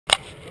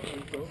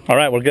All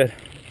right, we're good.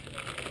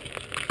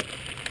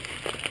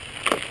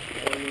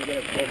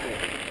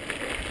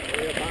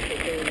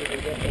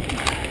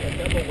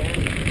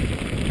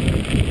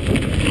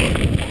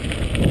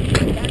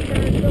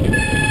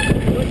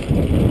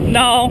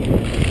 No,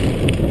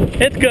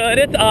 it's good,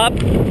 it's up.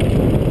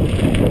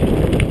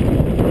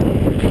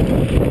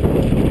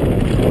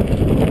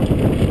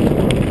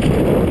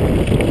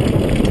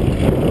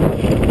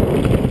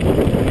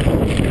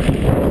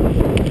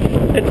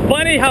 It's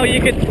funny how you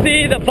can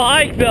see the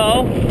bike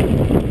though,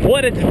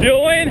 what it's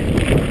doing.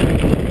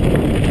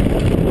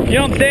 You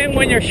know what I'm saying?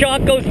 When your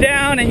shock goes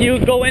down and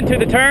you go into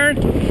the turn,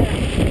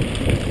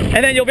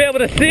 and then you'll be able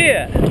to see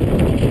it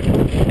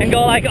and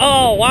go like,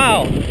 oh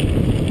wow.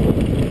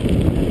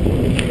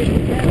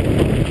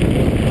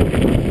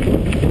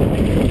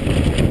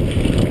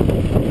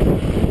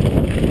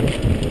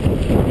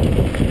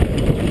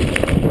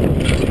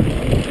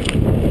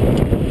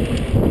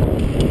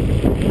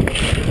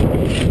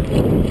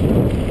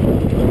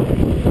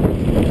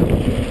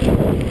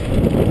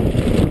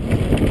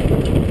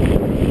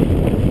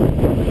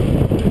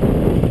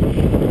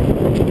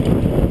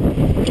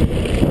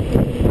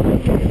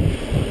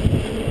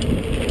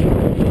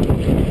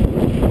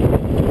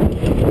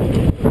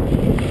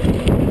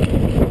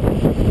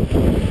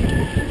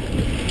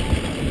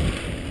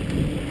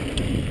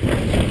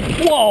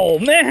 Whoa,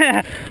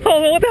 man!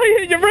 Oh, what the hell you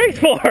hit your brakes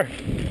for?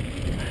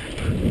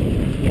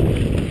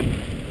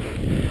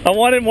 I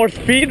wanted more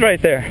speed right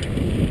there.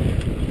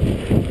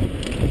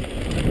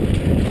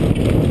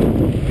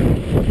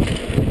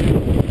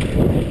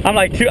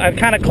 I'm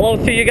kind of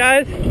close to you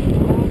guys,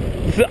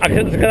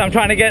 because I'm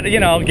trying to get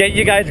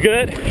you guys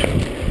good.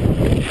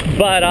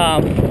 But I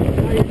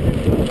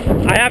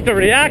have to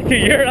react to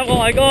you. I'm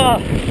like,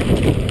 oh.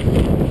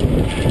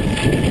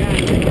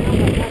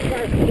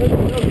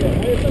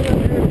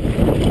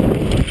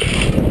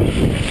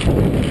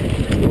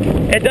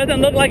 It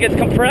doesn't look like it's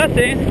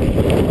compressing.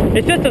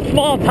 It's just a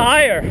small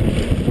tire.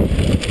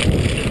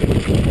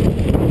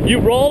 You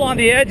roll on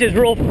the edges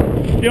real, you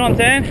know what I'm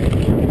saying?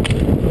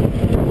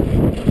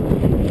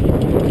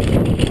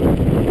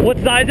 What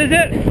size is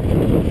it?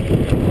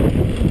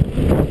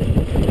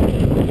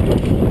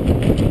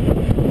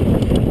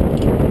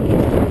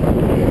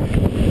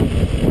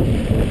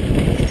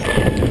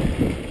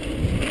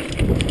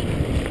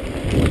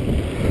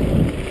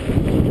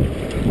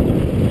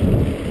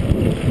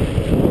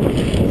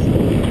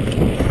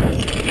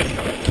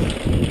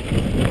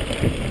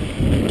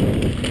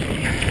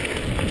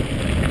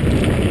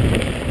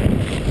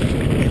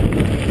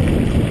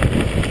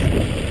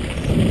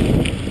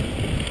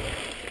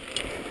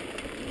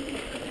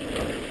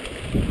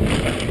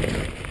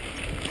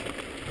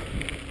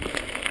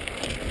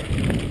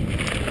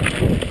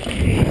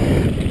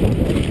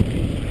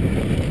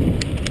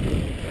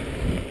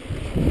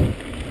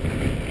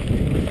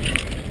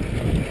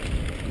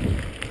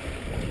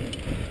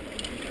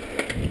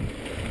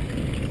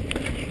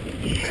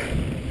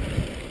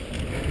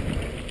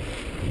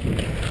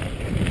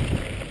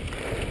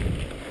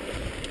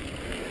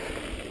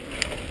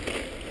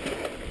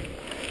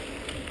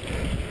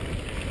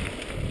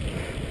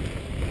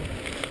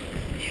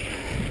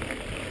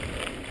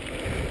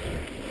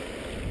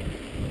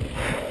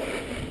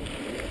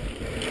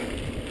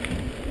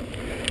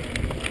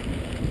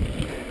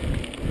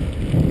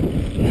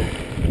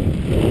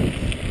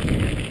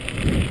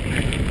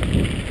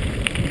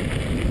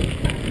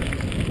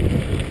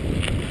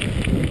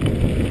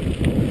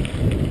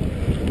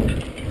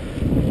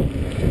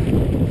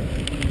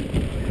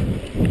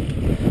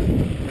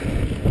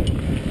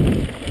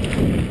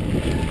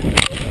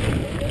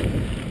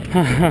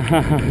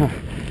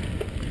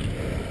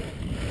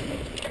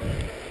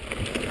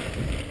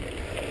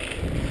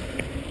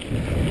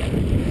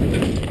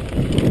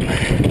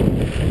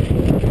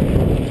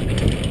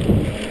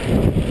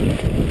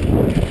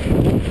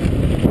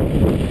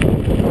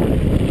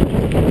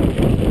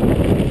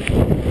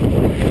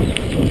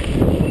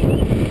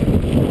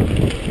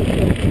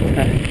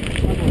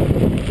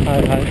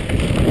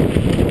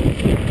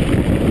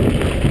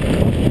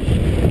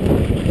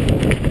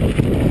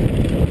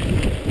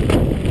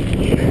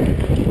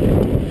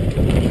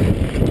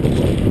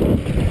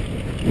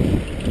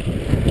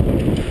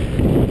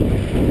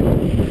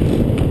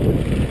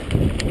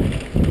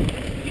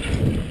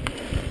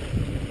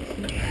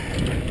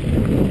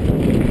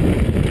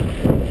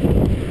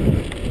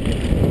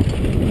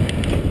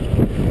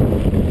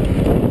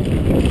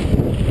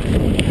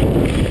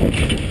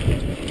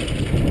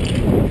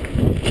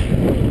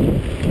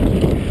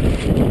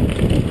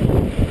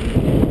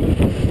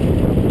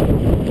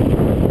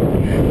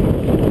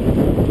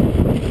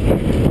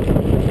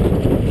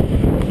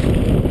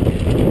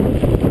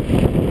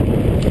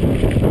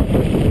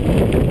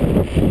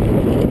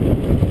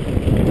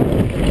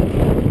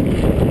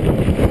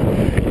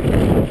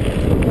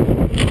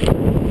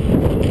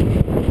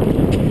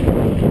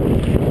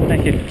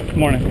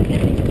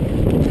 morning.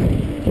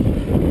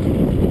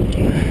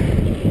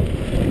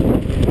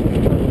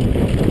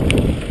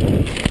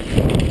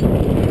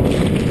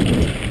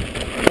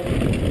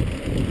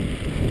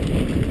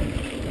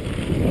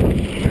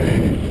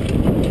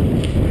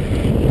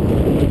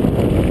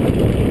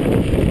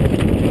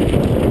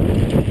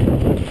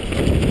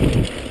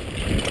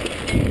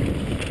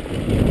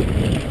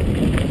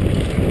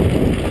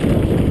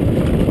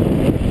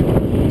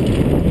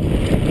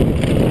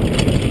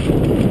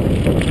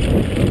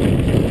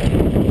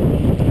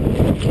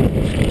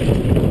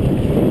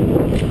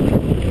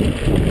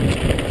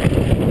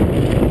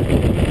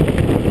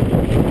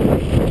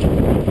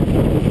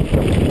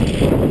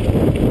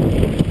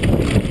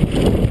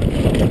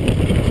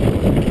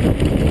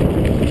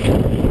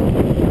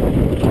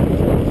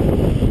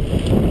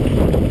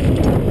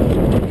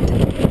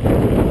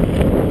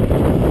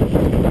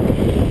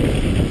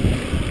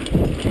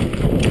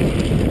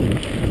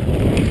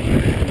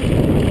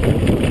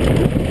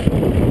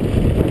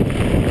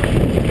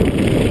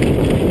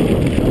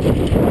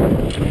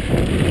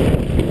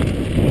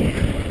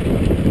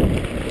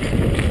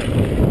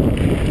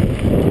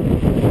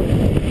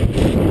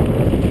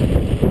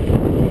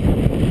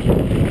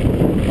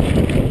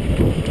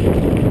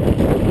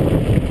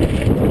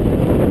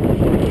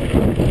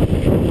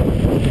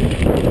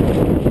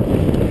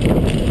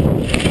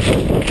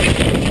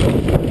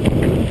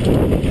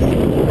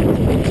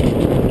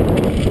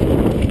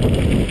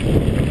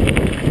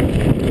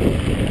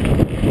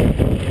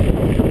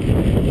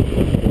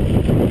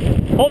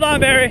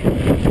 Barry.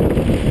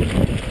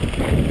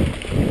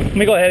 Let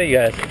me go ahead of you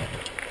guys.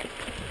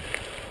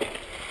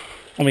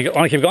 Want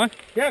to keep going?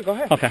 Yeah, go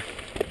ahead. Okay.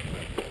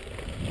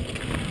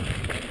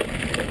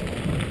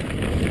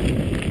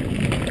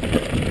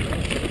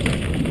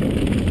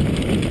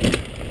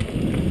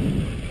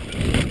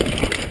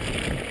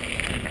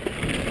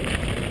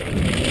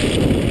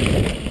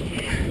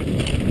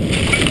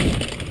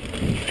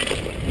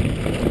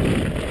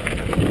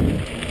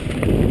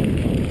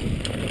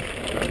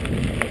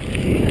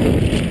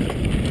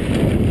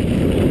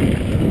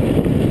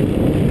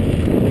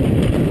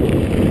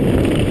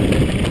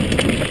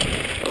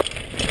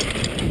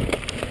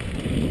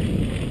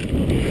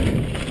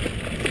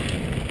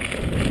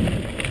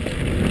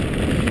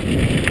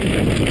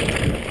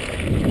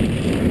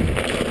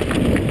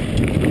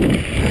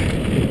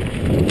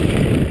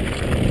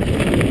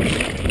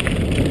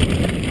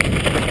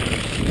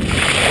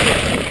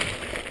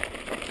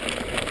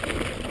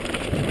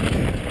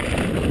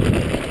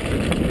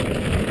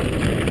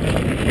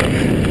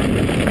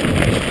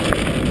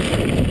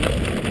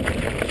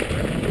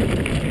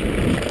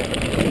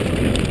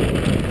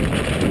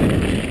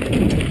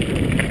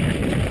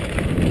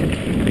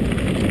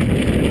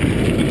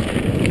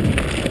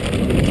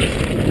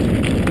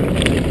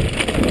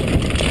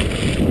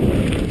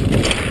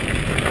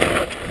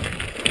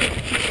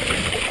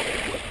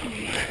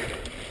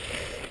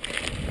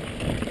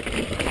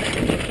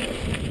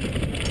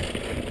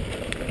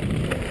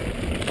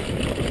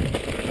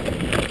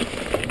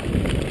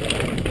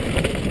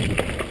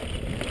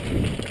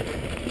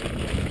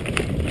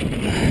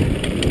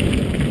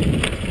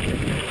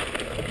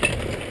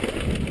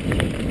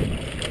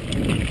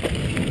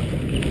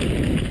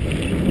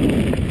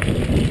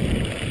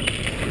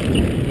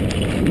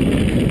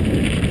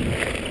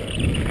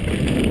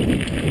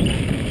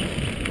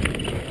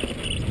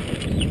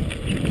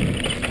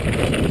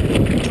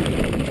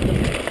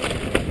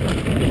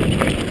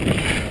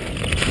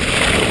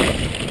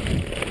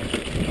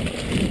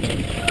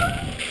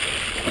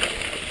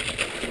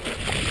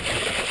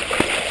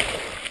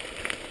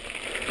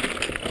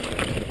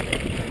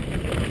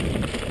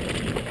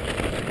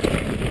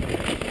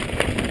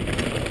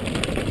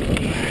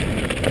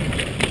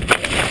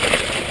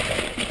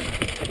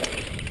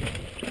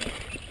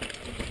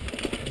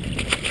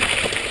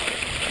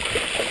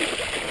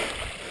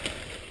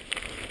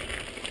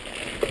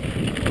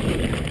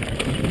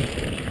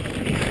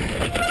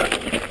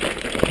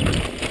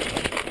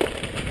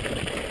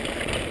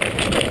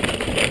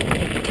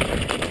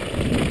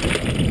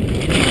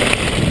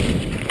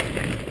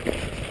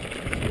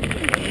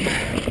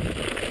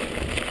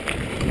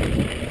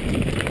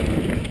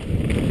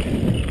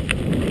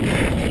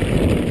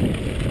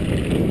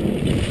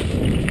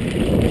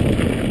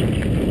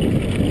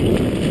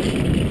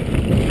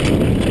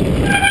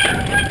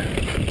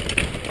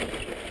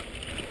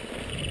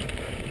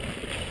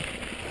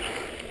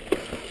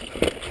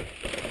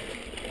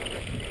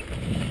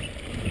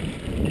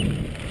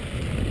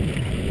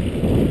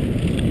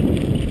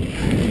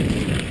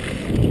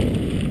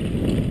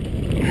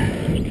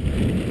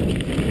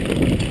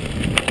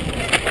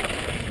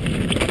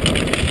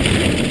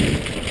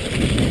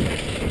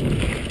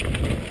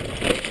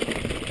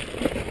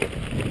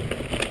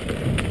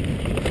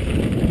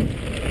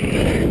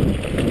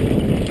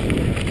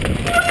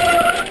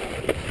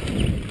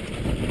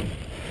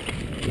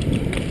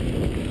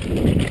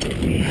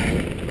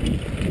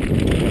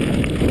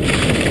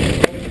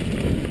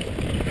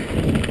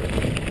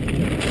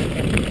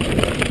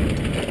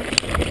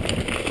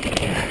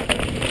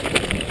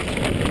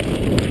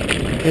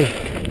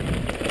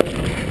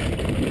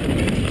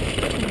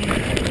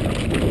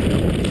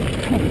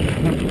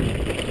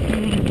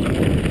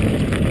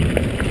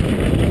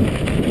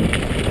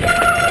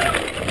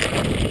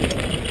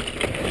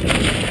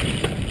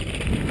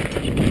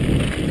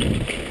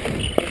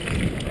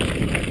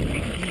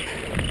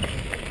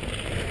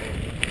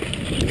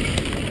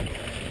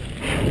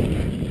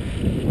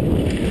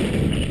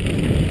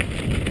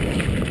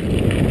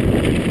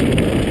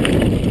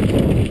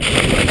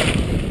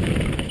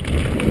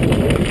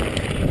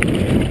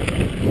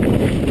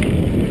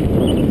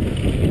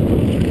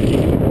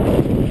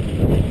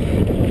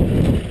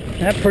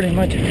 That pretty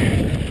much.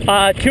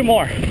 Two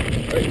more.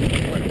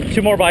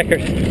 Two more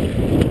bikers.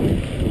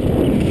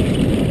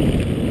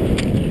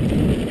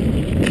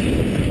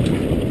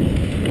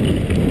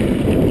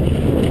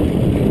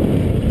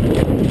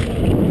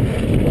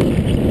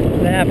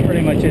 That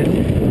pretty much is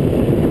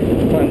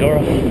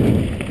Glendora.